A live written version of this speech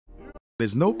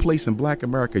There's no place in Black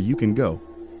America you can go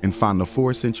and find the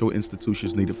 4 essential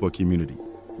institutions needed for a community: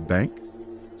 bank,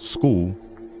 school,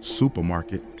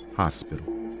 supermarket, hospital.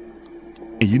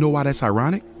 And you know why that's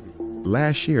ironic?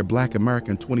 Last year, Black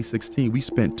America in 2016, we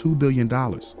spent $2 billion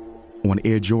on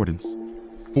Air Jordans,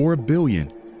 $4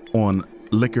 billion on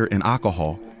liquor and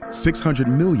alcohol, $600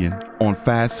 million on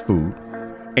fast food,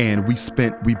 and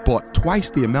we bought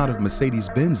twice the amount of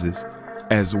Mercedes-Benzes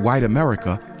as white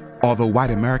America, although white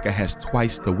America has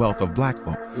twice the wealth of black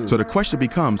folk. So the question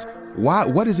becomes,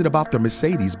 what is it about the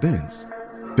Mercedes-Benz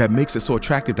that makes it so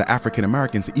attractive to African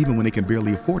Americans even when they can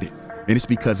barely afford it? And it's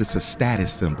because it's a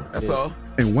status symbol. That's all.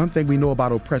 And one thing we know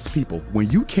about oppressed people, when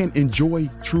you can't enjoy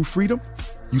true freedom,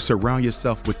 you surround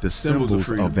yourself with the symbols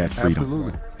of that freedom.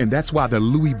 Absolutely. And that's why the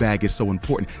Louis bag is so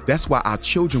important. That's why our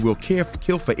children will kill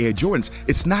for Air Jordans.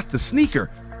 It's not the sneaker,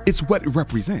 it's what it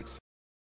represents.